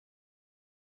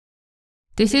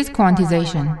This is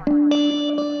quantization.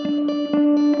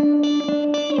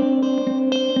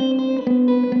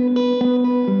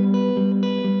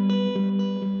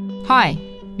 Hi,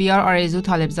 we are Arezu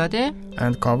Talebzadeh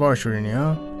and Kaveh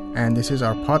Ashuriniya, and this is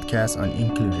our podcast on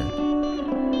inclusion.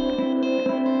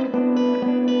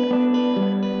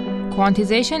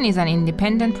 Quantization is an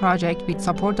independent project with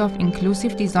support of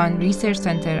Inclusive Design Research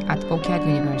Center at OCAD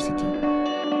University.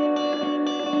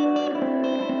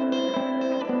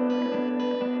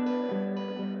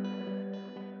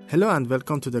 Hello and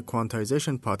welcome to the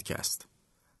Quantization podcast.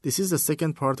 This is the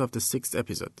second part of the 6th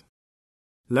episode.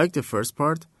 Like the first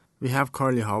part, we have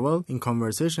Carly Howell in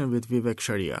conversation with Vivek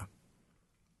Sharia.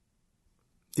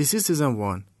 This is season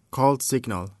 1, called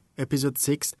Signal, episode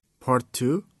 6, part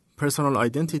 2, Personal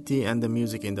Identity and the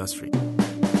Music Industry.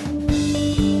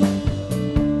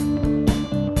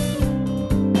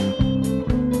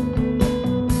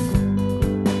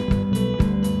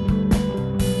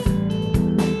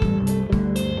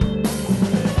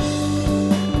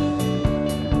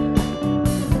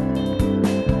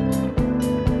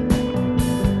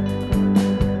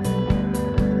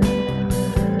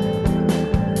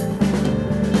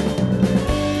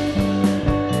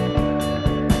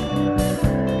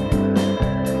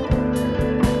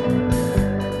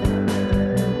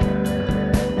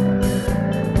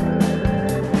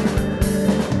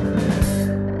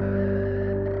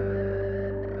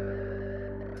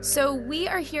 So we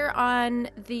are here on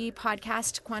the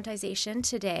podcast Quantization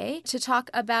today to talk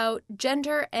about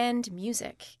gender and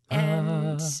music.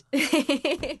 And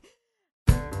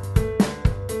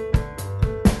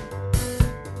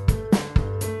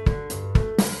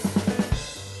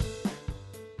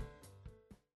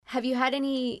have you had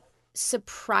any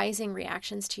surprising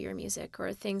reactions to your music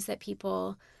or things that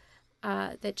people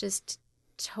that just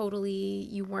totally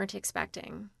you weren't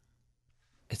expecting?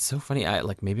 It's so funny.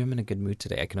 Maybe I'm in a good mood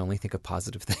today. I can only think of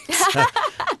positive things.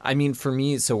 I mean, for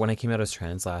me, so when I came out as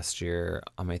trans last year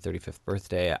on my 35th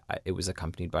birthday, it was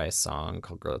accompanied by a song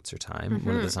called Girl, It's Your Time,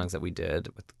 one of the songs that we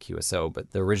did with QSO.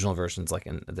 But the original version's like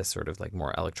in this sort of like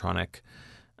more electronic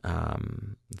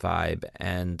vibe.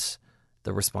 And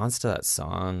the response to that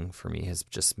song for me has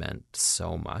just meant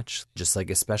so much. Just like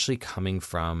especially coming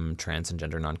from trans and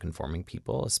gender nonconforming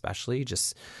people, especially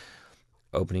just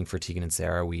opening for Tegan and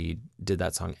Sarah, we did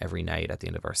that song every night at the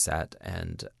end of our set,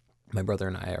 and my brother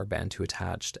and I are band Too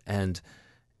Attached, and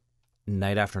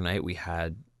night after night we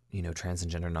had, trans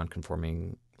and gender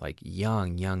nonconforming like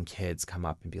young kids come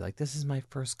up and be like, this is my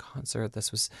first concert.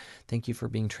 Thank you for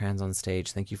being trans on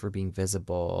stage. Thank you for being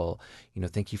visible.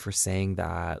 Thank you for saying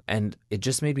that. And it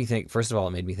just made me think, first of all,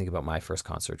 it made me think about my first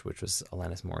concert, which was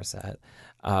Alanis Morissette.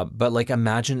 But like,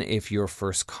 imagine if your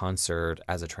first concert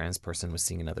as a trans person was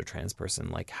seeing another trans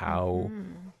person, like how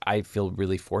I feel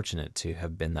really fortunate to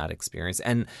have been that experience.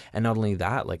 And not only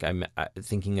that, like I'm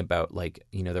thinking about like,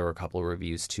 there were a couple of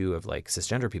reviews too of like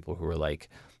cisgender people who were like,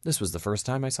 this was the first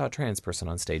time I saw a trans person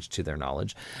on stage to their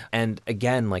knowledge. And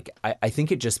again, like I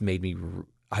think it just made me,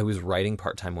 I was writing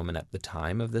Part-Time Woman at the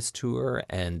time of this tour.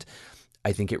 And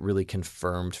I think it really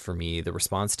confirmed for me the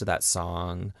response to that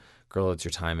song, Girl, It's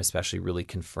Your Time, especially really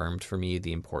confirmed for me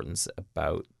the importance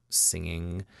about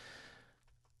singing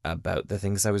about the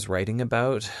things I was writing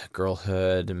about,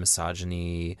 girlhood,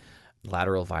 misogyny,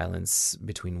 lateral violence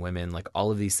between women. Like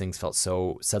all of these things felt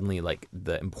so suddenly, like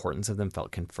the importance of them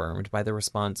felt confirmed by the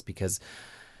response, because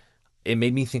it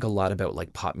made me think a lot about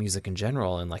like pop music in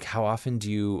general and like how often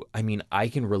I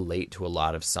can relate to a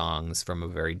lot of songs from a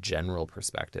very general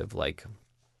perspective, like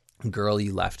Girl,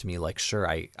 You Left Me, like sure,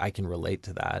 I can relate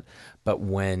to that. But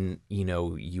when,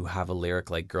 you have a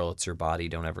lyric like Girl, It's Your Body,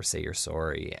 Don't Ever Say You're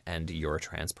Sorry, and you're a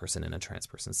trans person and a trans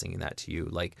person singing that to you,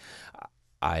 like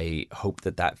I hope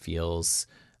that feels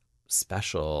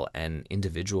special and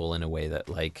individual in a way that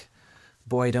like,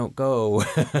 boy, don't go.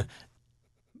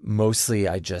 Mostly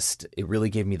it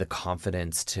really gave me the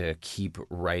confidence to keep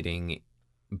writing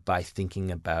by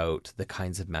thinking about the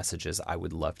kinds of messages I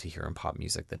would love to hear in pop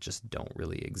music that just don't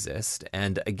really exist.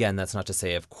 And again, that's not to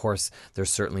say, of course, there's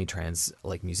certainly trans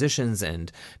like musicians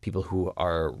and people who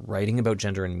are writing about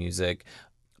gender in music.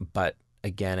 But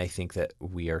again, I think that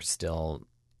we are still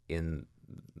in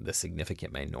the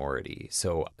significant minority.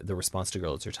 So the response to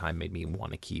Girl, It's Your Time made me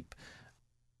want to keep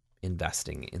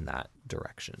investing in that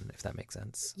direction, if that makes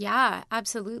sense. Yeah,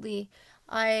 absolutely.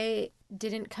 I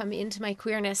didn't come into my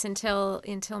queerness until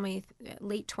my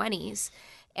late 20s.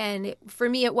 And for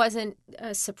me, it wasn't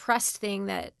a suppressed thing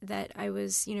that I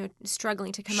was,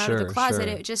 struggling to come out of the closet.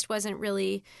 Sure. It just wasn't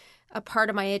really a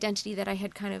part of my identity that I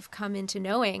had kind of come into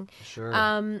knowing. Sure.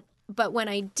 But when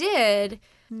I did,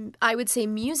 I would say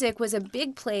music was a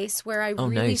big place where I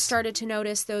really nice. started to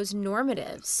notice those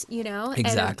normatives, you know?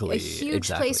 Exactly. And a huge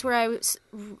place where I was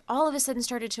all of a sudden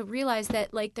started to realize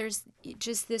that, like, there's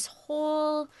just this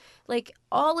whole, like,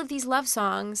 all of these love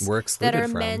songs that are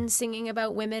men singing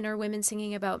about women or women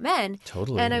singing about men.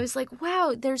 Totally. And I was like,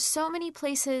 wow, there's so many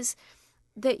places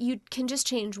that you can just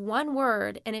change one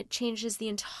word and it changes the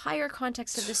entire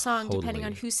context of the song depending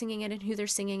on who's singing it and who they're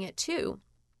singing it to.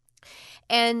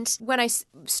 And when I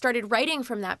started writing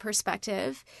from that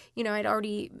perspective, you know, I'd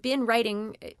already been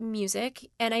writing music,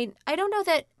 and I don't know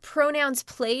that pronouns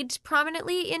played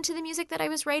prominently into the music that I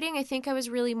was writing. I think I was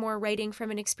really more writing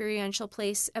from an experiential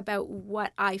place about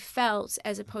what I felt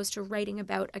as opposed to writing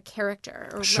about a character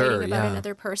or writing about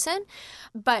another person.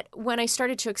 But when I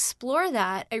started to explore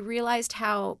that, I realized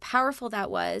how powerful that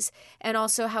was and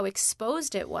also how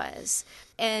exposed it was.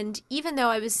 And even though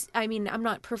I'm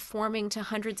not performing to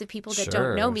hundreds of people that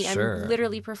don't know me. I'm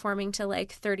literally performing to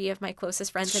like 30 of my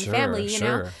closest friends and family, you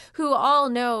know, who all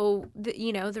know,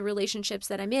 the relationships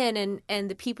that I'm in and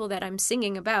the people that I'm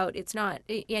singing about. It's not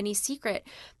any secret.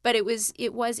 But it was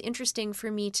interesting for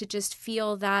me to just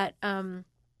feel that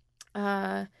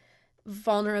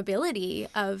vulnerability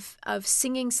of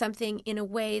singing something in a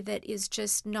way that is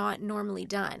just not normally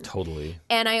done. Totally.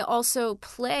 And I also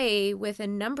play with a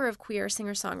number of queer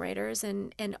singer-songwriters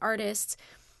and artists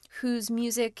whose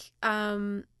music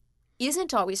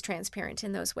isn't always transparent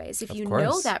in those ways. If you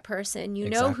know that person, you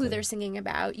know who they're singing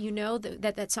about, you know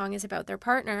that song is about their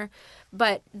partner,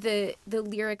 but the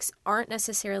lyrics aren't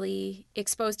necessarily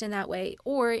exposed in that way.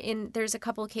 Or there's a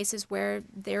couple of cases where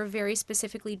they're very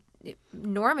specifically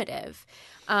normative,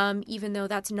 even though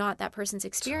that's not that person's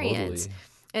experience. Totally.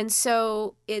 And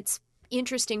so it's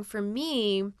interesting for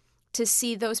me to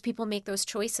see those people make those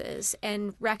choices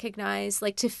and recognize,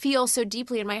 like, to feel so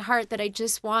deeply in my heart that I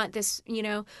just want this,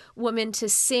 woman to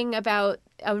sing about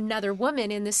another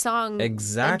woman in the song and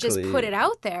just put it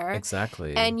out there.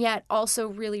 Exactly. And yet also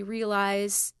really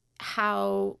realize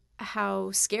how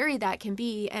scary that can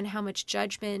be and how much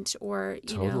judgment or,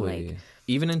 Totally.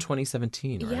 Even in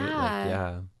 2017,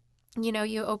 right?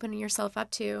 You open yourself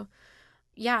up to,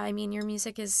 your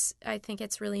music is, I think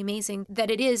it's really amazing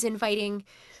that it is inviting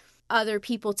other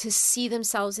people to see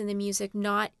themselves in the music,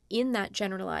 not in that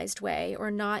generalized way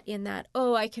or not in that,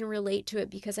 I can relate to it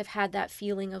because I've had that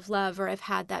feeling of love or I've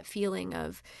had that feeling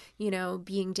of,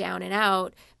 being down and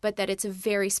out, but that it's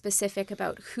very specific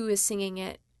about who is singing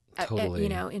it, totally.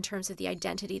 In terms of the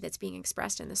identity that's being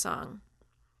expressed in the song.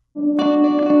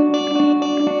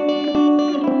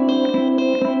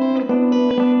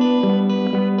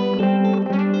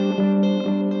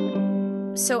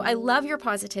 So I love your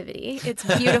positivity. It's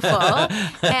beautiful.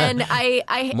 And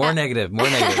I more negative.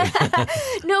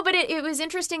 No, but it was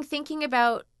interesting thinking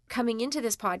about coming into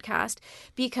this podcast,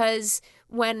 because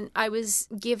when I was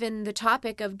given the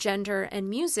topic of gender and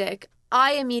music,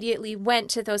 I immediately went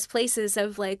to those places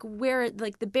of where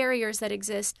the barriers that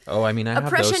exist. Oh, I mean, I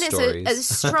oppression have those stories. is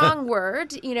a strong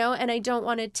word, and I don't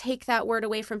want to take that word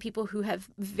away from people who have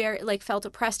felt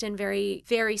oppressed in very,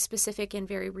 very specific and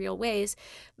very real ways.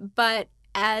 But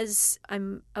as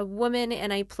I'm a woman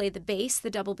and I play the bass, the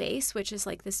double bass, which is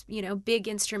this, big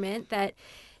instrument that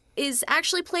is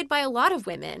actually played by a lot of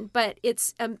women, but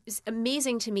it's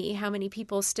amazing to me how many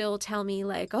people still tell me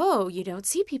you don't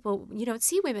see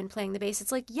women playing the bass.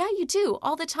 It's yeah, you do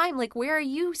all the time. Where are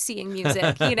you seeing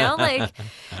music?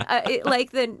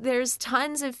 There's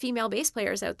tons of female bass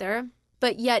players out there,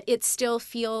 but yet it still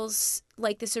feels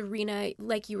like this arena,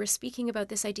 like you were speaking about,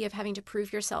 this idea of having to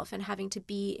prove yourself and having to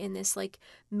be in this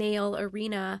male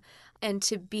arena and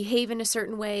to behave in a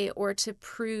certain way or to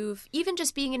prove, even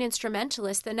just being an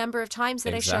instrumentalist, the number of times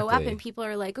that I show up and people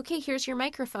are like, okay, here's your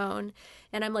microphone.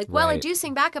 And I'm well, I do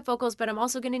sing backup vocals, but I'm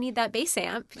also going to need that bass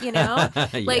amp,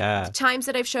 Times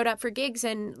that I've showed up for gigs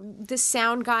and the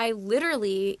sound guy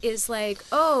literally is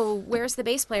oh, where's the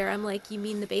bass player? I'm you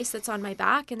mean the bass that's on my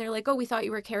back? And they're oh, we thought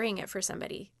you were carrying it for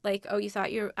somebody. Oh, you thought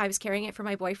I was carrying it for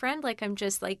my boyfriend? I'm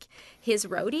just his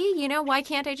roadie, why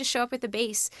can't I just show up with the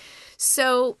bass?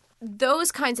 So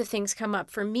those kinds of things come up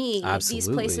for me. Absolutely.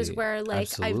 These places where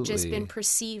Absolutely. I've just been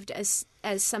perceived as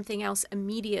something else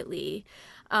immediately.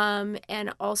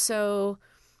 And also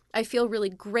I feel really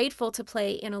grateful to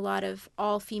play in a lot of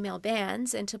all-female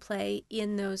bands and to play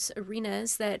in those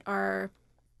arenas that are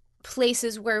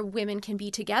places where women can be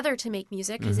together to make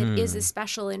music, because it is a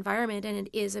special environment and it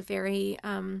is a very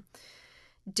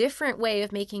different way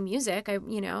of making music.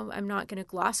 I'm not going to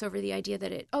gloss over the idea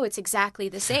that it's exactly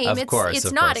the same.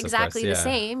 It's not exactly the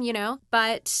same,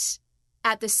 but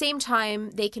at the same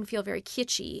time, they can feel very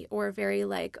kitschy or very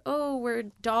like, oh, we're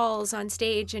dolls on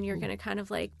stage and you're going to kind of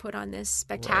like put on this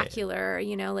spectacular,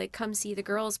 you know, like come see the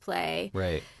girls play.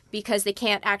 Right. Because they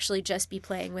can't actually just be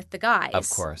playing with the guys. Of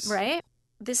course. Right?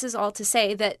 This is all to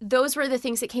say that those were the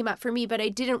things that came up for me, but I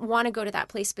didn't want to go to that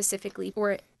place specifically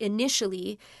or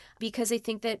initially because I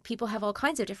think that people have all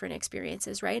kinds of different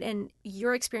experiences, right? And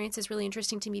your experience is really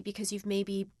interesting to me because you've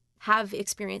maybe have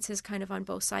experiences kind of on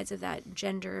both sides of that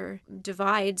gender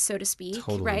divide, so to speak,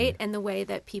 Totally. right? And the way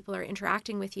that people are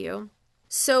interacting with you.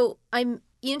 So I'm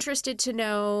interested to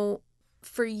know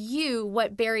for you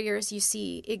what barriers you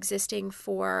see existing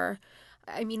for,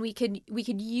 I mean, we could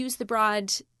use the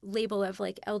broad label of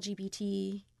like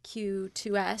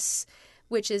LGBTQ2S,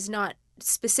 which is not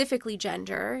specifically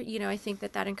gender. You know, I think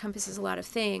that encompasses a lot of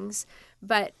things.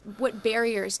 But what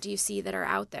barriers do you see that are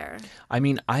out there? I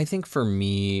mean, I think for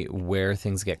me, where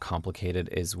things get complicated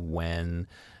is when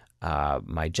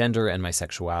my gender and my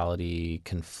sexuality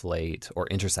conflate or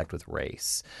intersect with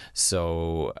race.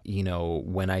 So, you know,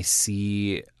 when I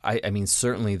see, I mean,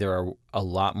 certainly there are a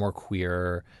lot more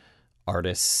queer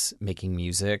artists making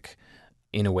music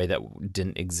in a way that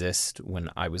didn't exist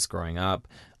when I was growing up.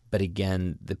 But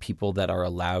again, the people that are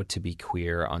allowed to be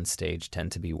queer on stage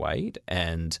tend to be white.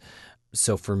 And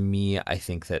so for me, I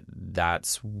think that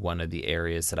that's one of the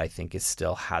areas that I think is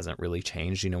still hasn't really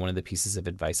changed. You know, one of the pieces of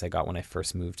advice I got when I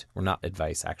first moved, or not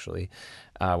advice actually,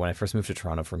 when I first moved to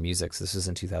Toronto for music, so this was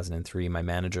in 2003, my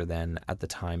manager then at the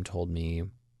time told me,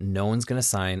 no one's going to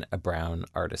sign a brown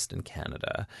artist in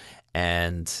Canada.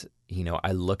 And, you know,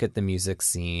 I look at the music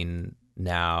scene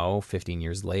now, 15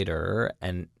 years later,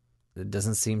 and it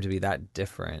doesn't seem to be that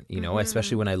different, you know,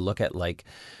 especially when I look at like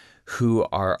who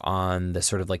are on the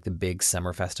sort of like the big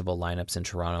summer festival lineups in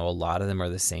Toronto. A lot of them are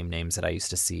the same names that I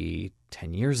used to see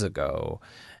 10 years ago.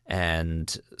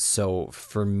 And so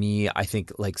for me, I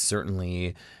think like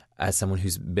certainly as someone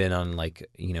who's been on like,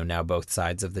 you know, now both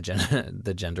sides of the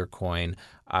gender coin,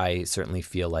 I certainly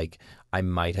feel like I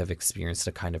might have experienced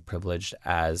a kind of privilege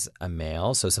as a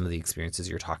male. So some of the experiences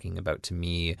you're talking about to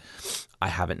me, I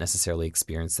haven't necessarily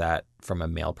experienced that from a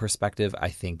male perspective. I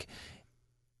think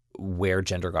where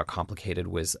gender got complicated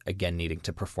was, again, needing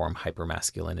to perform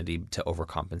hypermasculinity to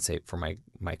overcompensate for my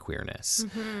queerness.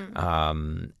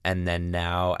 And then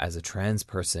now as a trans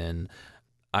person,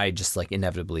 I just like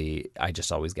inevitably, I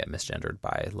just always get misgendered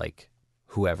by like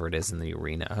whoever it is in the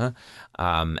arena.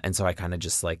 And so I kind of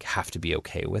just like have to be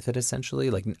okay with it essentially.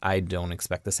 Like I don't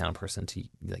expect the sound person to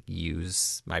like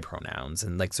use my pronouns,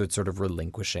 and like so it's sort of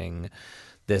relinquishing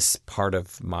this part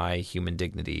of my human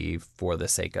dignity for the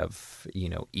sake of, you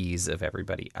know, ease of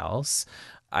everybody else.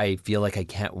 I feel like I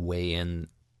can't weigh in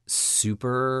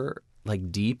super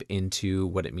like deep into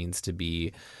what it means to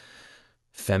be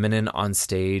feminine on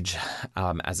stage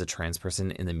as a trans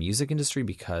person in the music industry,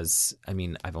 because I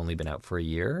mean I've only been out for a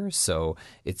year, so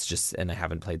it's just, and I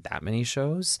haven't played that many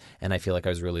shows, and I feel like I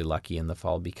was really lucky in the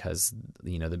fall because,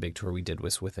 you know, the big tour we did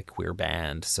was with a queer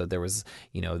band, so there was,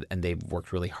 you know, and they've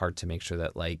worked really hard to make sure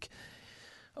that like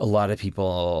a lot of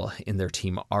people in their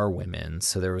team are women.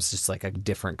 So there was just like a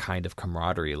different kind of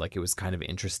camaraderie. Like it was kind of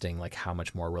interesting, like how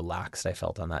much more relaxed I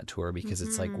felt on that tour, because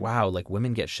it's like, wow, like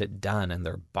women get shit done and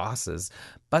they're bosses,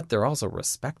 but they're also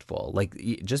respectful. Like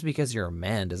just because you're a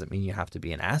man doesn't mean you have to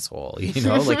be an asshole, you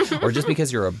know, like, or just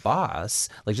because you're a boss,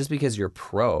 like just because you're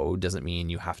pro doesn't mean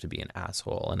you have to be an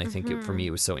asshole. And I think for me,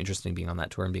 it was so interesting being on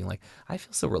that tour and being like, I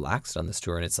feel so relaxed on this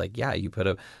tour. And it's like, yeah, you put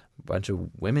a bunch of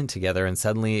women together and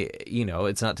suddenly, you know,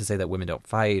 it's not to say that women don't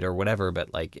fight or whatever,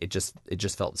 but like it just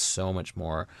felt so much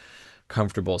more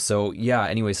comfortable. So yeah,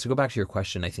 anyways, to go back to your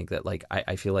question, I think that like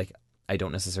I feel like I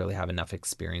don't necessarily have enough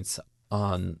experience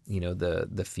on, you know,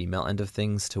 the female end of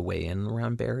things to weigh in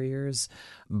around barriers,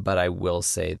 but I will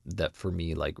say that for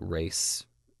me, like race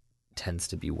tends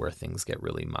to be where things get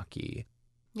really mucky.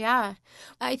 Yeah.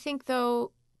 I think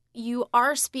though you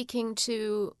are speaking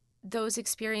to those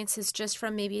experiences just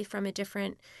from maybe from a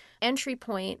different entry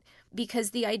point, because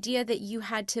the idea that you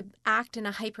had to act in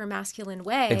a hyper-masculine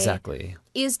way exactly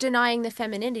is denying the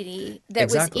femininity that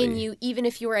exactly was in you, even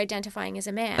if you were identifying as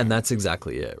a man. And that's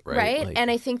exactly it, right? Right? Like, and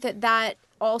I think that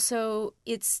also,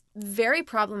 it's very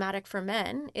problematic for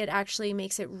men. It actually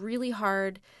makes it really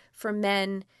hard for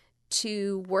men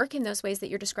to work in those ways that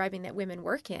you're describing that women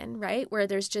work in, right? Where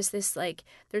there's just this like,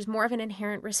 there's more of an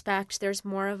inherent respect. There's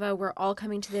more of a, we're all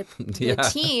coming to the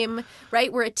team,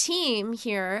 right? We're a team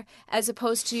here, as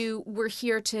opposed to we're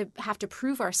here to have to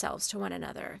prove ourselves to one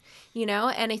another, you know?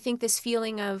 And I think this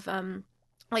feeling of,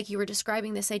 like you were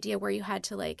describing, this idea where you had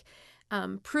to like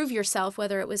prove yourself,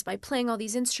 whether it was by playing all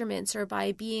these instruments or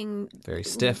by being very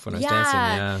stiff when I was dancing.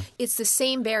 Yeah, it's the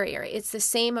same barrier. It's the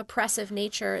same oppressive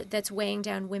nature that's weighing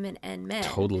down women and men.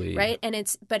 Totally. Right. And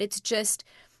it's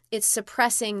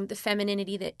suppressing the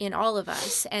femininity that in all of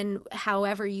us, and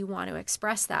however you want to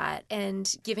express that,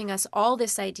 and giving us all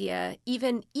this idea,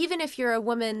 even if you're a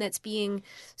woman that's being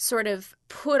sort of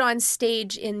put on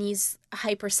stage in these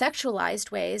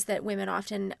hypersexualized ways that women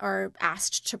often are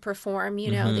asked to perform,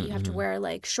 that you have to wear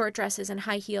like short dresses and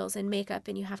high heels and makeup,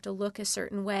 and you have to look a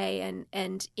certain way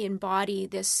and embody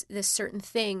this certain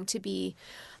thing to be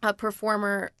a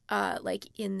performer, like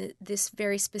in this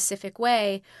very specific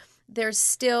way. There's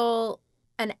still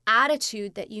an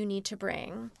attitude that you need to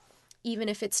bring, even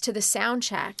if it's to the sound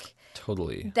check.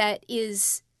 Totally. That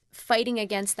is fighting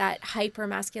against that hyper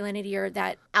masculinity or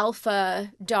that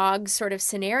alpha dog sort of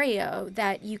scenario,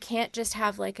 that you can't just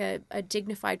have like a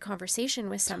dignified conversation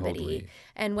with somebody. Totally.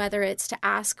 And whether it's to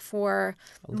ask for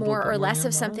more or less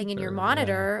of something in your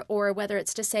monitor, or whether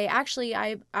it's to say, actually,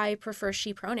 I prefer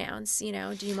she pronouns, do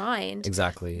you mind?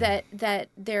 Exactly. That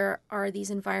there are these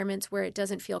environments where it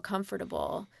doesn't feel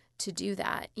comfortable to do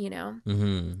that,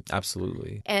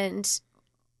 Absolutely. And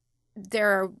there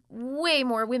are way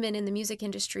more women in the music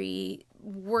industry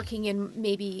working in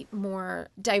maybe more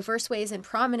diverse ways and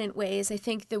prominent ways. I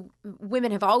think the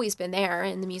women have always been there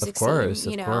in the music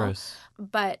scene, Of course.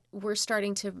 But we're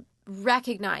starting to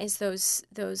recognize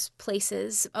those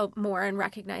places more and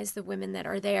recognize the women that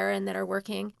are there and that are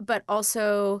working, but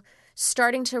also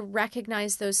starting to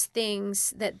recognize those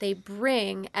things that they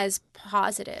bring as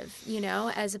positive,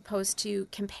 as opposed to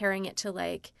comparing it to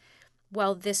like,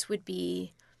 well, this would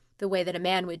be the way that a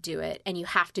man would do it, and you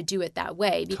have to do it that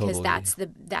way because Totally.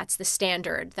 that's the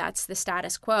standard, that's the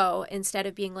status quo, instead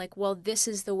of being like, well, this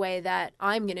is the way that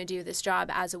I'm going to do this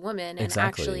job as a woman, and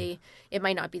Exactly. actually it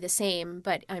might not be the same,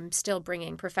 but I'm still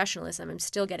bringing professionalism, I'm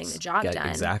still getting the job done.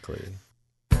 Exactly.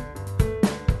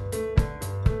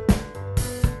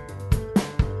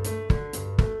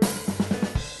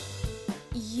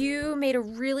 You made a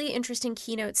really interesting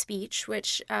keynote speech,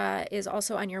 which is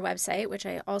also on your website, which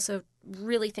I also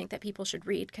really think that people should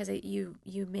read, because you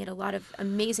made a lot of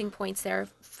amazing points there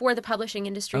for the publishing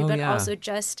industry, but also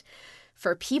just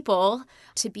for people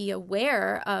to be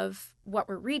aware of what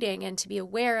we're reading and to be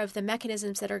aware of the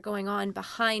mechanisms that are going on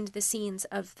behind the scenes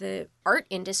of the art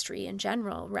industry in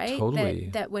general, right? Totally.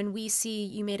 That when we see,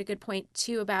 you made a good point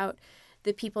too about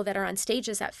the people that are on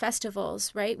stages at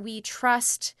festivals, right? We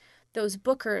trust those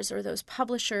bookers or those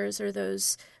publishers or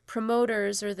those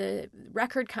promoters or the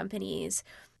record companies.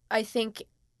 I think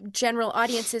general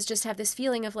audiences just have this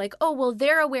feeling of like, oh, well,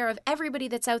 they're aware of everybody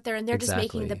that's out there and they're just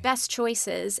making the best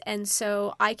choices. And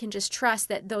so I can just trust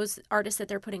that those artists that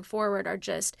they're putting forward are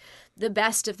just the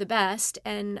best of the best.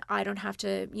 And I don't have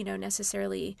to,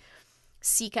 necessarily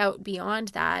seek out beyond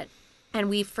that. And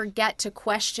we forget to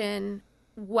question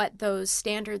what those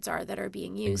standards are that are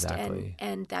being used. Exactly.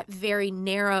 And that very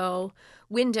narrow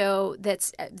window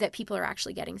that people are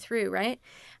actually getting through, right?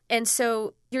 And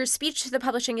so your speech to the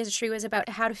publishing industry was about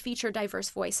how to feature diverse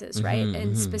voices, right?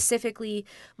 And specifically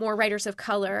more writers of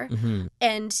color.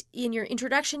 And in your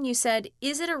introduction, you said,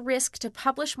 is it a risk to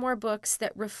publish more books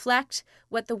that reflect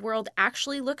what the world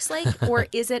actually looks like, or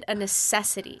is it a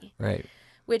necessity? Right.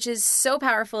 Which is so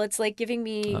powerful. It's like giving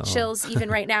me chills even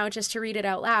right now just to read it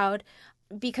out loud.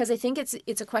 Because I think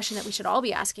it's a question that we should all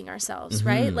be asking ourselves,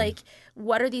 right? Like,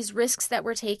 what are these risks that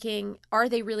we're taking? Are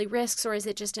they really risks, or is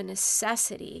it just a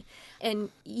necessity? And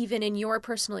even in your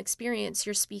personal experience,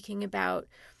 you're speaking about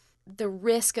the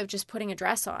risk of just putting a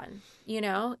dress on,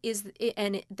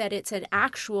 and that it's an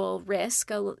actual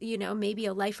risk, maybe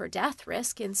a life or death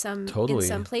risk in some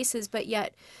places, but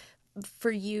yet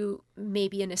for you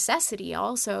maybe a necessity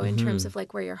also in terms of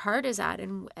like where your heart is at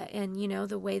and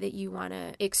the way that you want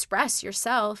to express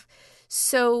yourself.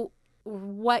 So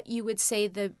what you would say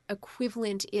the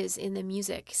equivalent is in the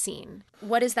music scene?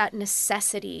 What is that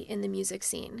necessity in the music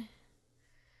scene?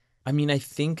 I mean, I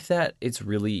think that it's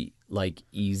really like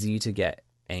easy to get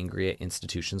angry at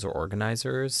institutions or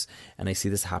organizers, and I see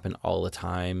this happen all the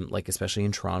time, like especially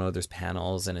in Toronto. There's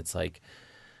panels and it's like,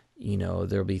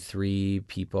 there'll be 3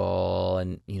 people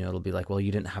and, it'll be like, well,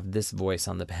 you didn't have this voice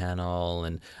on the panel.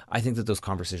 And I think that those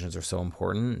conversations are so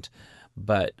important.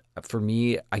 But for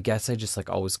me, I guess I just like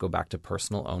always go back to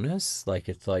personal onus. Like,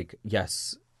 it's like,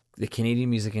 yes, the Canadian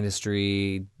music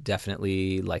industry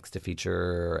definitely likes to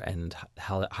feature and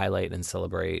highlight and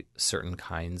celebrate certain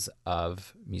kinds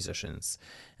of musicians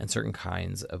and certain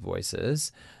kinds of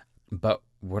voices. But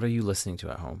what are you listening to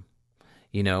at home?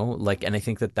 You know, like, and I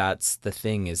think that that's the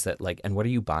thing is that, like, and what are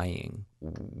you buying?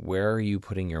 Where are you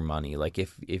putting your money? Like,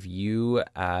 if you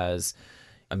as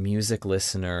a music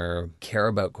listener care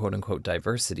about quote unquote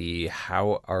diversity,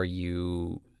 how are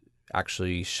you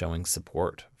actually showing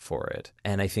support for it?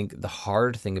 And I think the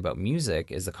hard thing about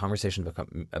music is the conversation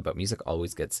about music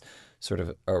always gets sort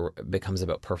of becomes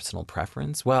about personal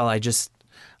preference. Well, I just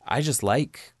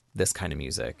like this kind of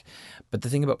music. But the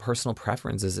thing about personal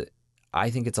preference is I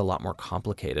think it's a lot more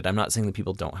complicated. I'm not saying that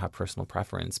people don't have personal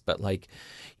preference, but like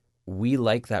we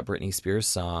like that Britney Spears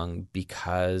song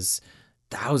because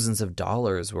thousands of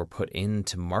dollars were put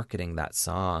into marketing that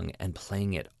song and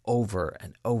playing it over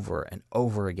and over and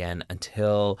over again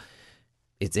until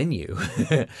it's in you,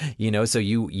 you know, so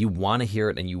you want to hear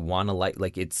it and you want to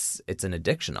like it's an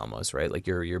addiction almost, right? Like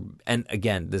you're and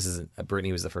again, this is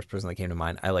Britney was the first person that came to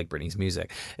mind. I like Britney's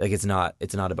music. Like it's not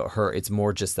about her. It's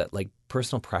more just that like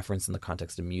personal preference in the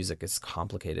context of music is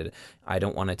complicated. I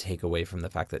don't want to take away from the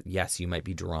fact that yes, you might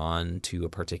be drawn to a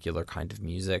particular kind of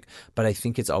music, but I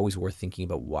think it's always worth thinking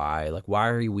about why. Like why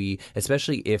are we,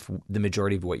 especially if the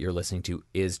majority of what you're listening to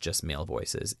is just male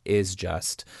voices, is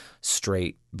just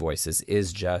straight voices,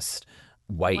 is just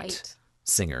white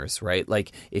singers, right?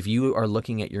 Like if you are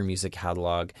looking at your music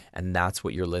catalog and that's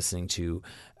what you're listening to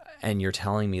and you're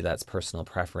telling me that's personal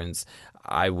preference,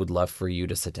 I would love for you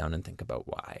to sit down and think about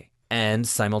why. And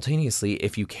simultaneously,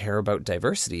 if you care about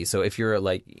diversity, so if you're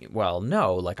like, well,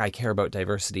 no, like I care about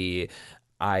diversity,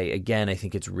 I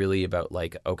think it's really about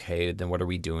like, okay, then what are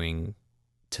we doing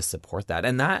to support that?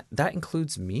 And that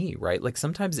includes me, right? Like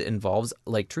sometimes it involves,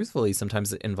 like truthfully,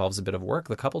 sometimes it involves a bit of work.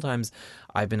 The couple times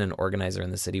I've been an organizer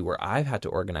in the city where I've had to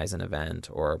organize an event,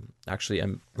 or actually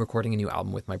I'm recording a new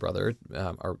album with my brother,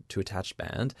 our Two Attached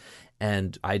band.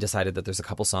 And I decided that there's a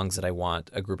couple songs that I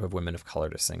want a group of women of color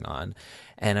to sing on.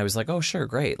 And I was like, oh, sure,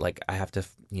 great. Like I have to,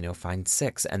 find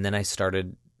 6. And then I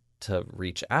started to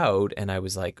reach out and I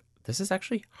was like, this is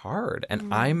actually hard.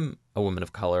 And I'm a woman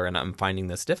of color and I'm finding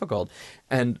this difficult.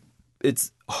 And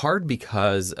it's hard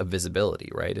because of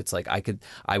visibility, right? It's like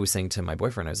I was saying to my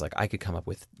boyfriend, I was like, I could come up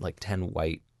with like 10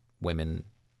 white women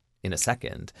in a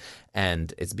second.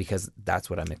 And it's because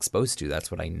that's what I'm exposed to. That's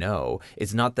what I know.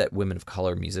 It's not that women of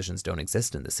color musicians don't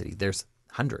exist in the city. There's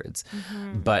hundreds.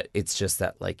 But it's just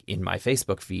that like in my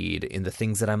Facebook feed, in the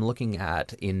things that I'm looking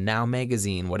at, in Now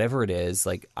Magazine, whatever it is,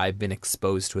 like I've been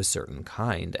exposed to a certain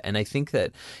kind. And I think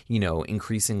that,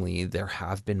 increasingly there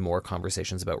have been more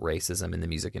conversations about racism in the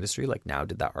music industry. Like Now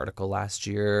did that article last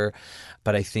year.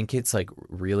 But I think it's like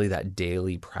really that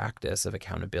daily practice of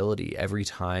accountability every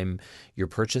time you're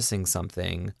purchasing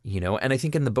something, and I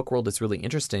think in the book world, it's really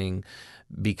interesting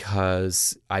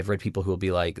because I've read people who will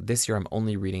be like, this year I'm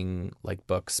only reading like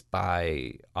books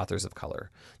by authors of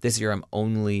color. This year I'm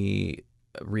only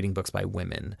reading books by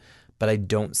women. But I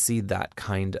don't see that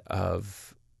kind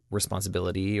of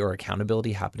responsibility or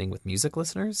accountability happening with music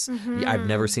listeners. I've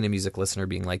never seen a music listener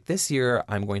being like, this year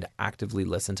I'm going to actively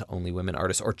listen to only women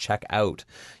artists, or check out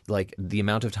like the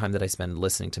amount of time that I spend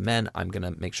listening to men. I'm going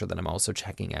to make sure that I'm also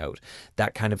checking out.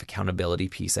 That kind of accountability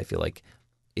piece, I feel like,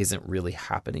 isn't really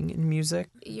happening in music.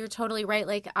 You're totally right.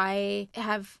 Like I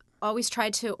have always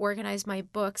tried to organize my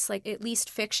books, like at least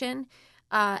fiction,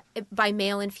 by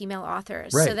male and female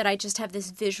authors, so that I just have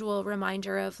this visual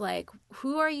reminder of like,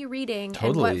 who are you reading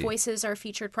and what voices are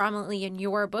featured prominently in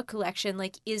your book collection?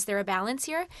 Like, is there a balance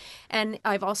here? And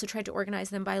I've also tried to organize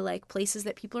them by like places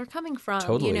that people are coming from,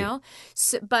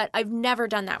 So, but I've never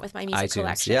done that with my music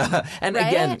collection. Yeah. And right?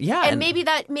 again, yeah. And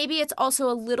maybe it's also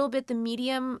a little bit the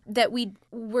medium that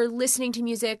we're listening to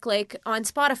music like on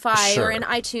Spotify or in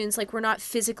iTunes. Like we're not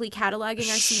physically cataloging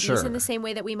our CDs in the same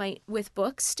way that we might with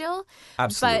books still.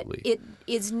 Absolutely. But it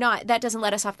is not, that doesn't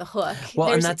let us off the hook.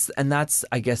 Well, and that's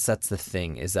I guess that's the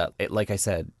thing, is that like I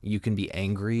said, you can be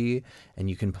angry and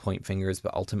you can point fingers,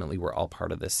 but ultimately we're all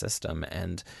part of this system.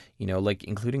 And, like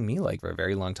including me, like for a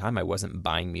very long time, I wasn't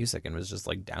buying music and was just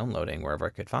like downloading wherever I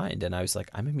could find. And I was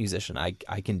like, I'm a musician. I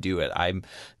can do it. I'm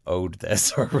owed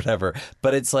this or whatever.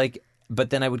 But it's like, but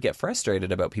then I would get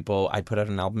frustrated about people. I'd put out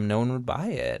an album, no one would buy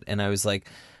it. And I was like,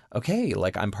 okay,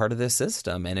 like I'm part of this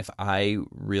system. And if I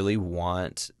really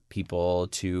want people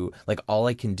to, like, all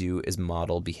I can do is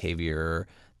model behavior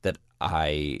that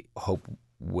I hope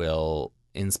will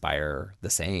inspire the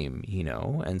same,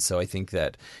 And so I think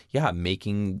that,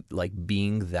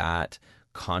 being that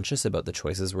conscious about the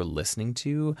choices we're listening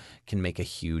to can make a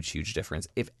huge, huge difference.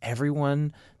 If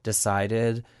everyone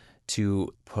decided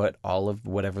to put all of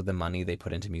whatever the money they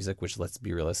put into music, which, let's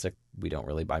be realistic, we don't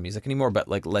really buy music anymore, but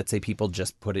like let's say people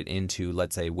just put it into,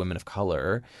 let's say, women of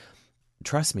color,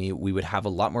 trust me, we would have a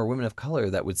lot more women of color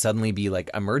that would suddenly be like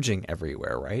emerging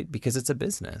everywhere, right? Because it's a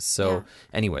business. So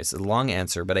anyways, a long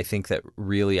answer, but I think that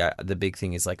really the big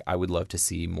thing is like I would love to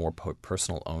see more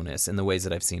personal onus in the ways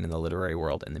that I've seen in the literary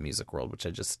world and the music world, which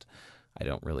I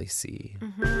don't really see.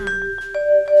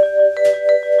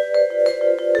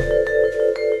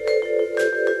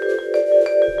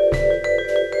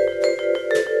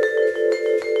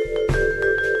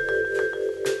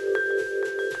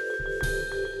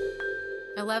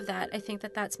 I love that. I think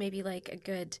that that's maybe like a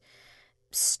good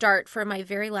start for my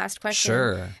very last question.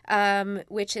 Sure.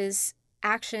 Which is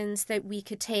actions that we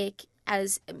could take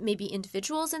as maybe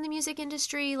individuals in the music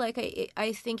industry. Like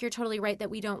I think you're totally right that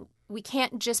we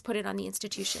can't just put it on the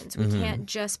institutions. We can't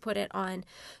just put it on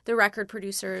the record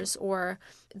producers or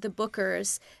the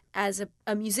bookers. As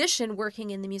a musician working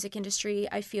in the music industry,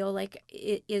 I feel like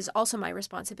it is also my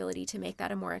responsibility to make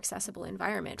that a more accessible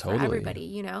environment for everybody,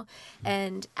 you know?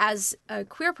 And as a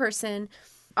queer person,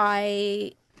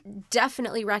 I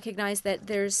definitely recognize that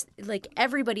there's like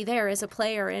everybody there is a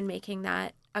player in making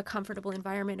that a comfortable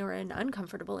environment or an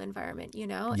uncomfortable environment, you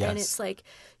know? Yes. And it's like,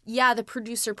 yeah, the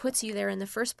producer puts you there in the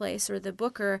first place or the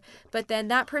booker, but then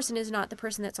that person is not the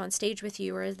person that's on stage with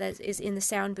you or that is in the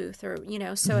sound booth or, you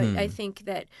know, so I think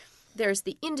that there's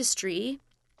the industry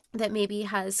that maybe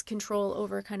has control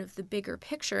over kind of the bigger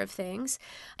picture of things.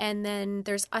 And then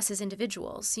there's us as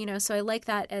individuals, you know, so I like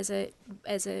that as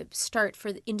a start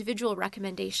for the individual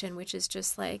recommendation, which is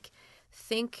just like,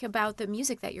 think about the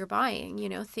music that you're buying, you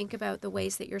know, think about the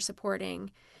ways that you're supporting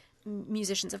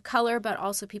musicians of color, but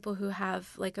also people who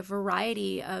have like a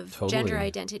variety of gender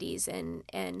identities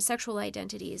and sexual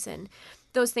identities. And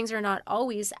those things are not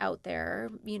always out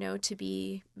there, you know, to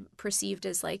be perceived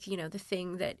as like, you know, the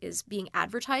thing that is being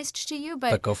advertised to you.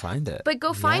 But go find it. But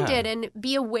go find it and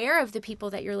be aware of the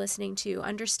people that you're listening to.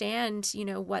 Understand, you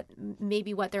know, what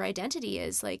their identity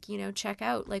is. Like, you know, check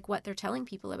out like what they're telling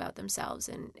people about themselves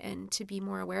and to be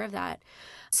more aware of that.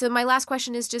 So my last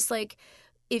question is just like,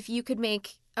 if you could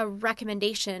make a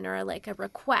recommendation or like a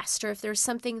request, or if there's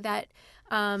something that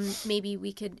maybe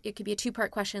it could be a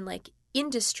two-part question, like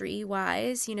industry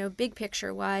wise, you know, big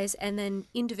picture wise, and then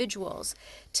individuals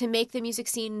to make the music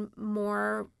scene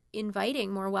more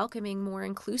inviting, more welcoming, more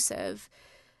inclusive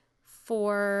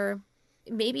for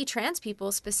maybe trans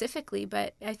people specifically.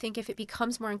 But I think if it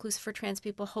becomes more inclusive for trans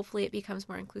people, hopefully it becomes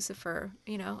more inclusive for,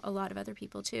 you know, a lot of other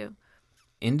people too.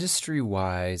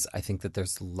 Industry-wise, I think that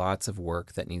there's lots of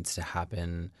work that needs to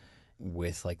happen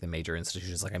with like the major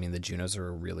institutions. Like, I mean, the Junos are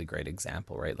a really great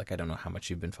example, right? Like, I don't know how much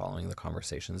you've been following the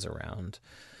conversations around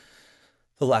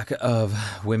the lack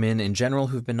of women in general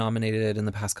who've been nominated in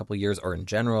the past couple of years, or in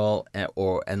general,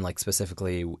 and like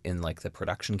specifically in like the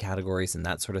production categories and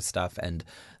that sort of stuff. And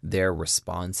their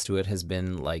response to it has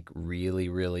been like really,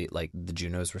 really, like the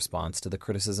Junos' response to the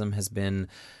criticism has been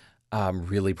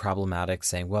really problematic,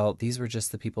 saying, well, these were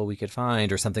just the people we could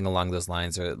find, or something along those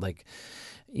lines. Or like,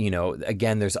 you know,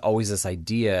 again, there's always this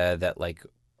idea that like,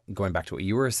 going back to what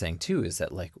you were saying too, is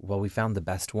that like, well, we found the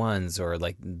best ones, or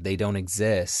like they don't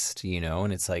exist, you know?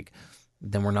 And it's like,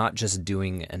 then we're not just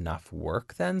doing enough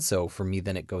work then. So for me,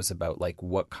 then it goes about like,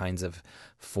 what kinds of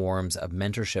forms of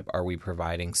mentorship are we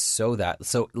providing so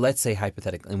let's say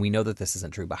hypothetically, and we know that this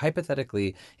isn't true, but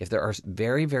hypothetically, if there are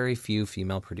very, very few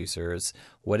female producers,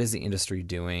 what is the industry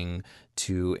doing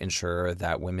to ensure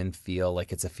that women feel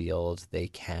like it's a field they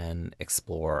can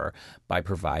explore by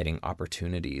providing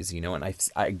opportunities, you know? And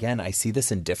I see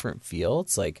this in different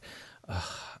fields. Like, I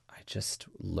just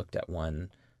looked at one,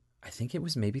 I think it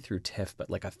was maybe through TIFF,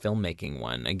 but like a filmmaking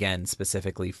one, again,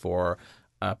 specifically for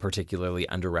a particularly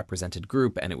underrepresented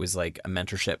group. And it was like a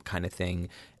mentorship kind of thing.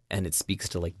 And it speaks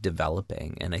to like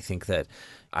developing. And I think that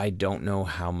I don't know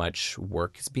how much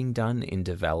work is being done in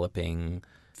developing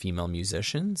female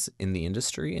musicians in the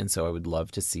industry. And so I would love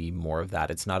to see more of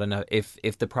that. It's not enough.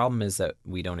 If the problem is that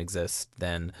we don't exist,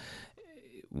 then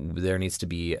there needs to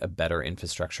be a better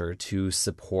infrastructure to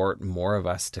support more of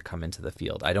us to come into the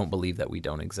field. I don't believe that we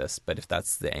don't exist, but if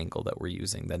that's the angle that we're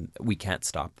using, then we can't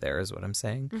stop there, is what I'm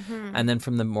saying. Mm-hmm. And then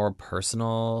from the more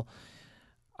personal,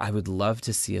 I would love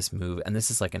to see us move, and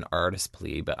this is like an artist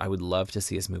plea, but I would love to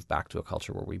see us move back to a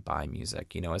culture where we buy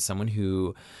music. You know, as someone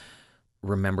who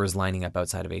remembers lining up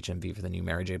outside of HMV for the new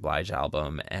Mary J. Blige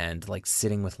album and like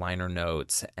sitting with liner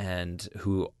notes, and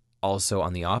who also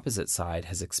on the opposite side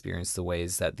has experienced the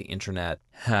ways that the internet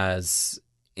has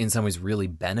in some ways really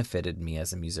benefited me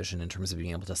as a musician in terms of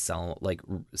being able to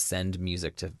send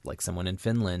music to like someone in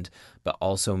Finland, but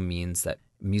also means that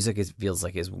music feels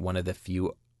like is one of the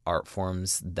few art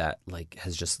forms that like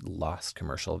has just lost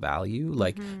commercial value.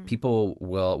 Like people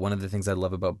will, one of the things I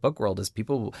love about Book World is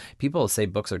people say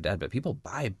books are dead, but people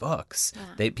buy books.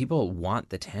 People want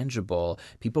the tangible.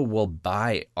 People will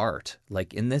buy art.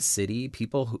 Like in this city,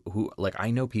 people who like,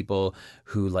 I know people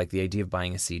who like the idea of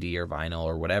buying a CD or vinyl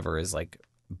or whatever is like,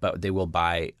 but they will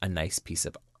buy a nice piece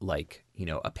of like, you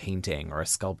know, a painting or a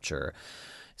sculpture.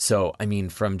 So, I mean,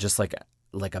 from just like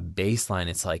a baseline,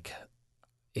 it's like,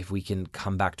 if we can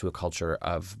come back to a culture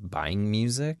of buying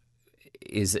music,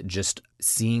 is just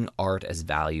seeing art as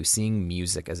value, seeing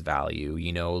music as value.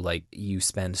 You know, like you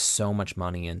spend so much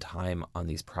money and time on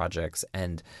these projects,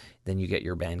 and then you get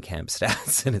your Bandcamp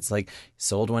stats and it's like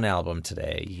sold one album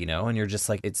today, you know, and you're just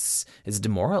like, it's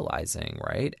demoralizing,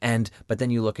 right? But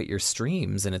then you look at your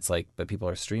streams and it's like, but people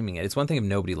are streaming it. It's one thing if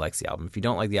nobody likes the album. If you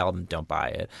don't like the album, don't buy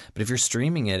it. But if you're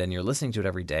streaming it and you're listening to it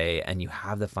every day and you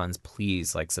have the funds,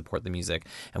 please like support the music.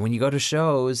 And when you go to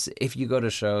shows, if you go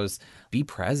to shows, be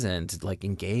present, like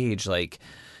engage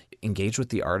with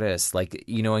the artist. Like,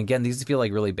 you know, again, these feel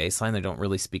like really baseline. They don't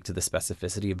really speak to the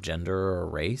specificity of gender or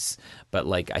race. But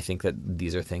like, I think that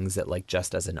these are things that like,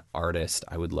 just as an artist,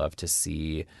 I would love to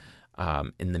see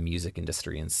in the music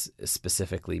industry, and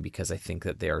specifically because I think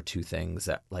that there are two things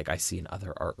that like I see in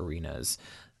other art arenas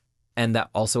and that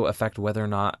also affect whether or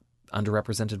not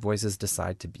underrepresented voices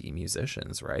decide to be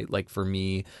musicians, right? Like for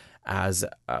me as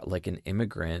like an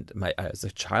immigrant, as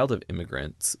a child of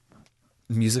immigrants,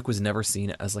 music was never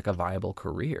seen as like a viable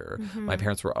career. My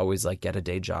parents were always like, get a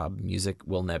day job. Music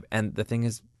will never. And the thing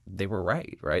is, they were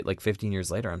right? Like 15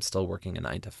 years later, I'm still working a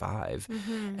 9 to 5.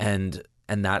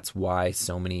 And that's why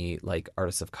so many like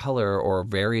artists of color or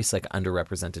various like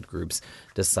underrepresented groups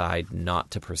decide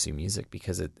not to pursue music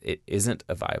because it isn't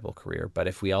a viable career. But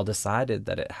if we all decided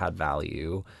that it had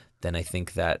value, then I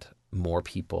think that more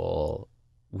people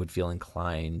would feel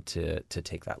inclined to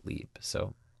take that leap.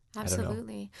 So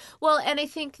absolutely. Well, and I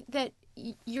think that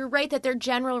you're right that they're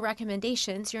general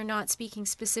recommendations. You're not speaking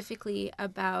specifically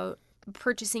about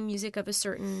purchasing music of a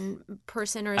certain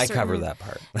person or a certain... I cover that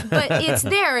part. But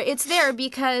it's there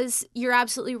because you're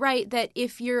absolutely right that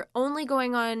if you're only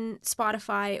going on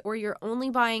Spotify or you're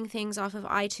only buying things off of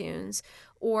iTunes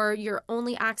or you're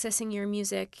only accessing your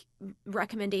music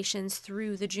recommendations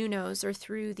through the Junos or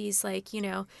through these like, you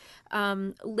know,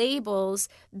 labels,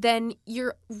 then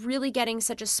you're really getting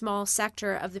such a small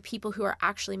sector of the people who are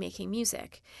actually making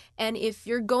music. And if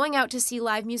you're going out to see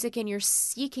live music and you're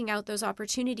seeking out those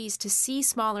opportunities to see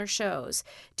smaller shows,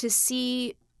 to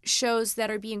see shows that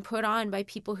are being put on by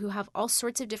people who have all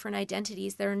sorts of different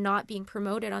identities that are not being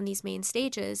promoted on these main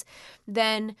stages,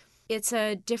 then it's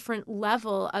a different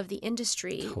level of the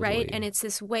industry, right? And it's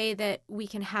this way that we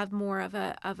can have more of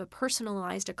a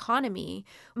personalized economy,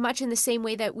 much in the same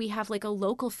way that we have like a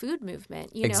local food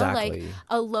movement, you know, like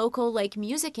a local like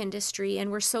music industry.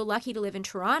 And we're so lucky to live in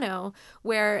Toronto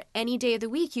where any day of the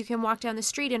week you can walk down the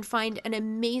street and find an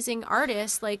amazing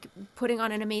artist like putting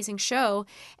on an amazing show,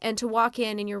 and to walk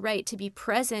in and you're right, to be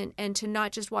present and to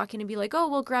not just walk in and be like, oh,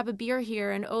 we'll grab a beer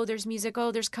here and oh, there's music,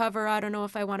 oh, there's cover, I don't know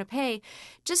if I want to pay.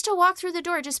 Just to walk through the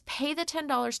door, just pay the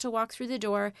 $10 to walk through the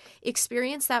door,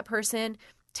 experience that person,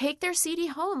 take their CD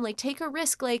home, like take a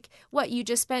risk. Like what, you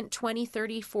just spent $20,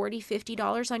 $30, $40,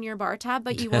 $50 on your bar tab,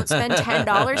 but you won't spend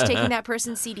 $10 taking that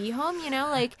person's CD home, you know,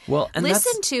 like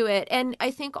listen to it. And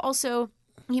I think also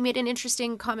you made an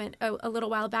interesting comment a little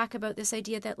while back about this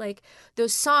idea that like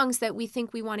those songs that we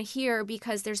think we want to hear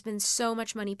because there's been so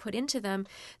much money put into them,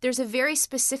 there's a very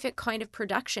specific kind of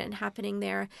production happening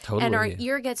there. And our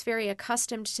ear gets very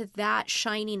accustomed to that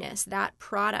shininess, that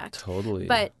product.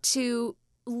 But to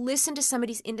listen to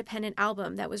somebody's independent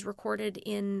album that was recorded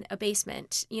in a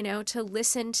basement, you know, to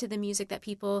listen to the music that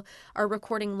people are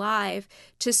recording live,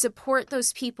 to support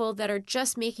those people that are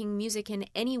just making music in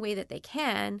any way that they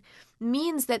can,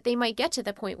 means that they might get to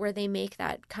the point where they make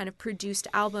that kind of produced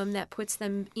album that puts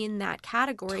them in that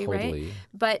category, right?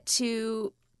 But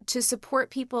to support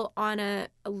people on a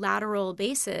lateral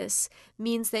basis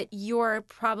means that you're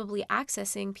probably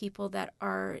accessing people that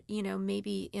are, you know,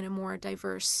 maybe in a more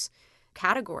diverse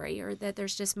category, or that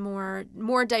there's just more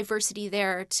diversity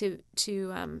there to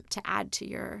add to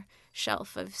your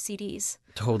shelf of CDs.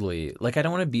 Totally. Like, I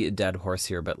don't want to beat a dead horse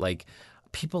here, but like,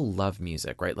 people love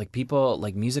music, right? Like people,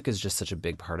 like music is just such a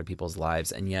big part of people's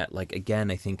lives. And yet, like,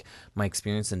 again, I think my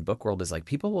experience in Book World is like,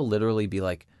 people will literally be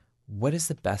like, what is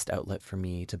the best outlet for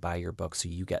me to buy your book so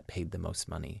you get paid the most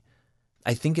money?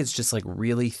 I think it's just like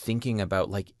really thinking about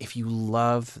like, if you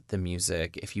love the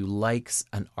music, if you like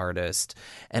an artist,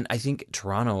 and I think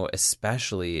Toronto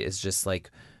especially is just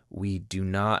like, we do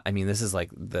not, I mean, this is like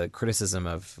the criticism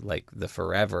of like the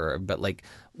forever, but like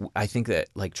I think that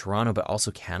like Toronto, but also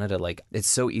Canada, like it's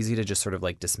so easy to just sort of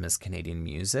like dismiss Canadian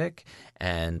music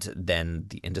and then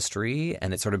the industry,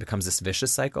 and it sort of becomes this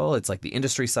vicious cycle. It's like the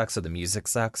industry sucks, so the music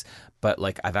sucks. But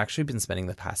like I've actually been spending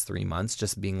the past 3 months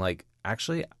just being like,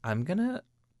 actually, I'm going to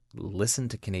listen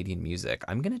to Canadian music.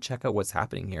 I'm going to check out what's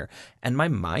happening here. And my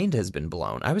mind has been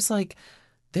blown. I was like,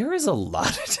 there is a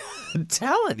lot of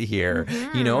talent here,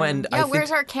 you know, and yeah,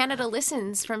 where's our Canada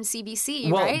Listens from CBC,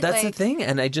 well, right? that's the thing.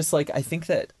 And I just like, I think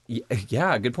that,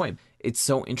 yeah, good point. It's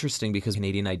so interesting because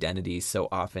Canadian identity so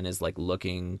often is like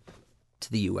looking to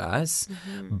the US,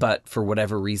 but for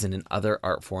whatever reason in other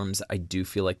art forms, I do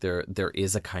feel like there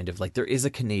is a kind of like, there is a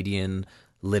Canadian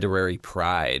literary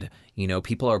pride. You know,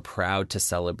 people are proud to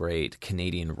celebrate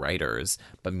Canadian writers,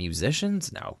 but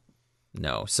musicians, no.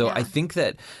 So I think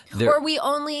that or we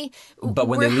only, but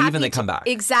when they leave and they come back.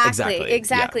 Exactly.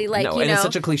 Yeah. Like, no, you and know, it's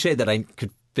such a cliche that I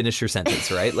could finish your sentence,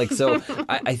 right? Like, so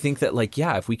I think that like,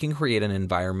 yeah, if we can create an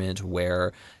environment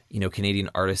where, you know, Canadian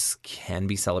artists can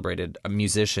be celebrated,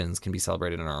 musicians can be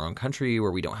celebrated in our own country,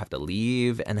 where we don't have to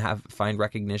leave and find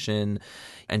recognition,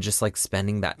 and just like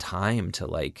spending that time to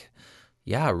like,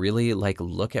 yeah, really like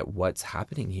look at what's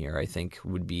happening here, I think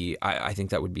would be, I think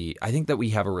that we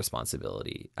have a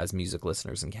responsibility as music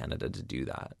listeners in Canada to do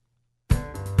that.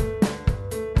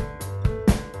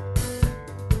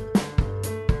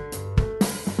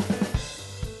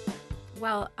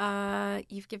 well,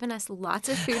 you've given us lots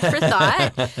of food for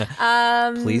thought.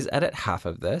 Please edit half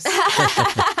of this.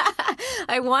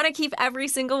 I want to keep every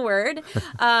single word.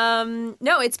 No,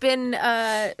 it's been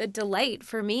a delight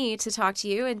for me to talk to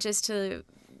you and just to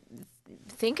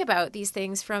think about these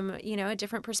things from, you know, a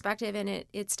different perspective. And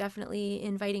it's definitely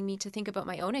inviting me to think about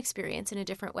my own experience in a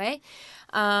different way,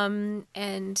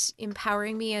 and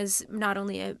empowering me as not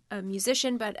only a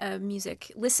musician, but a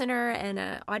music listener and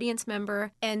an audience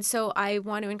member. And so I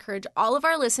want to encourage all of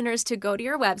our listeners to go to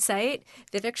your website,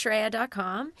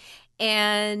 vivekshreya.com,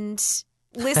 and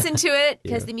listen to it,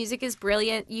 because the music is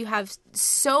brilliant. You have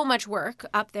so much work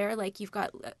up there. Like, you've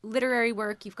got literary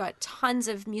work, you've got tons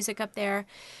of music up there.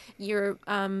 Your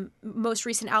most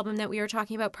recent album that we were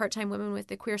talking about, Part-Time Women with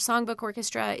the Queer Songbook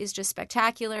Orchestra, is just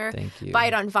spectacular. Thank you. Buy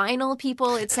it on vinyl,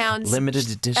 people. It sounds limited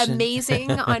edition,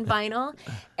 amazing on vinyl.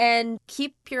 And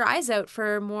keep your eyes out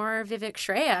for more Vivek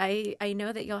Shreya. I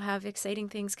know that you'll have exciting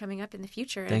things coming up in the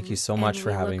future. Thank you so much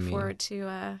for having me. I look forward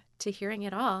to hearing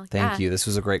it all. Thank you. This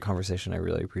was a great conversation. I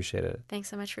really appreciate it. Thanks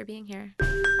so much for being here.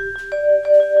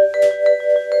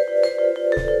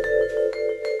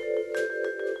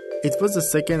 It was the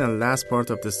second and last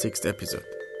part of the 6th episode.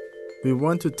 We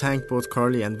want to thank both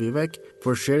Carly and Vivek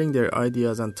for sharing their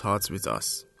ideas and thoughts with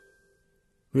us.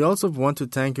 We also want to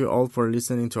thank you all for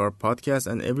listening to our podcast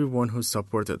and everyone who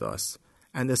supported us,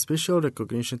 and a special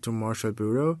recognition to Marshall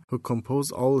Bureau, who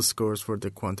composed all the scores for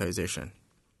the Quantization.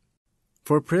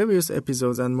 For previous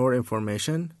episodes and more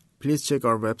information, please check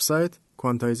our website,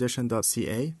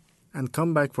 quantization.ca, and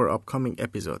come back for upcoming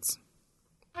episodes.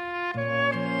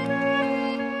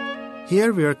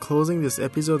 Here we are closing this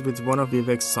episode with one of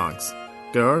Vivek's songs,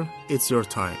 Girl, It's Your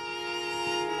Time.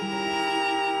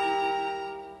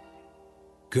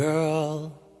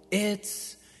 Girl,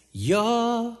 it's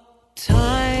your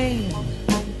time.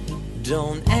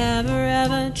 Don't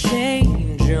ever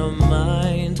change your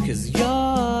mind, 'cause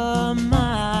you're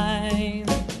mine.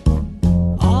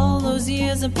 All those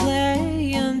years of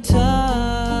playing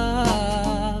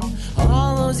tough,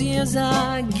 all those years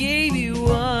I gave you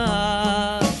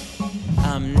up,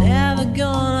 I'm never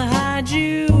gonna hide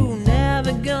you,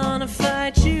 never gonna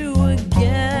fight you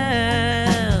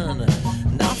again,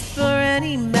 not for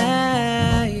any man.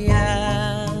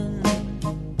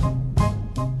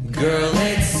 Girl,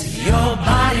 it's your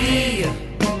body.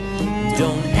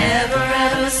 Don't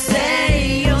ever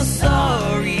say you're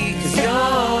sorry, 'cause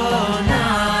you're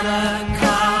not a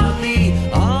copy.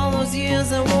 All those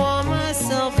years I wore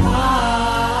myself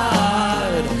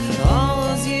hard, all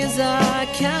those years I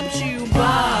kept you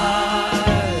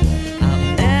barred.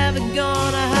 I'm never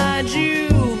gonna hide you,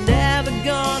 never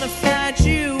gonna fight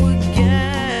you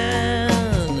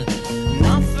again,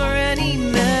 not for any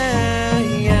man.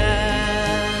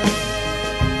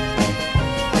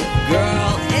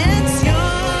 Girl, it's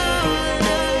your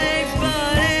life,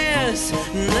 but it's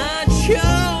not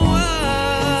your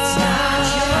world.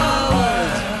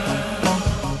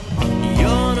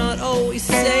 You're not always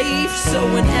safe, so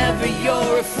whenever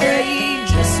you're afraid,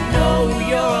 just know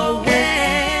you're always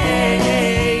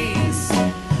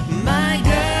my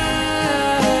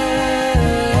girl.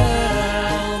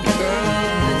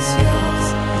 Girl, it's yours,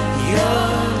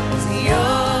 yours,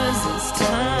 yours, it's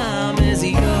time.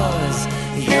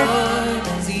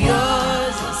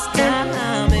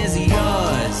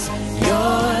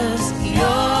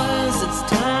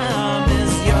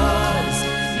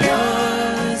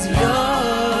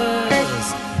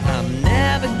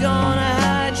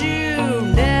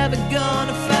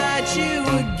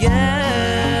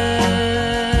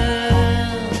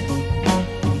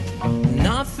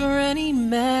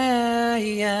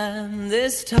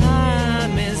 this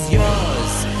time is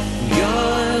yours,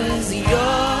 yours,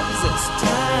 yours. This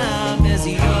time is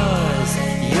yours,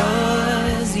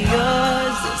 yours,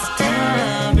 yours. This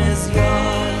time is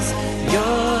yours,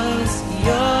 yours,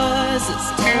 yours. This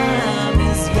time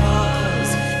is yours,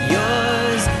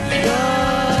 yours, yours.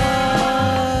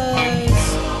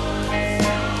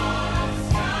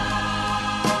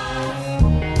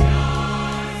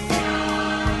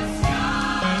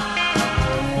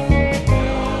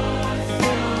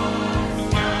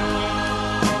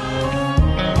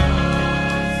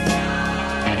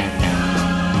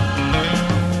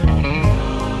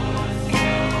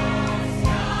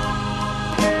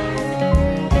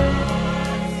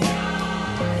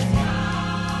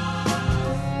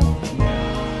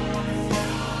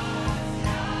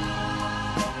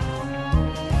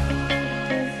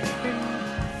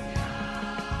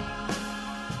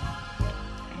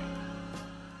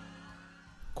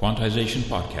 Quantization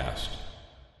Podcast.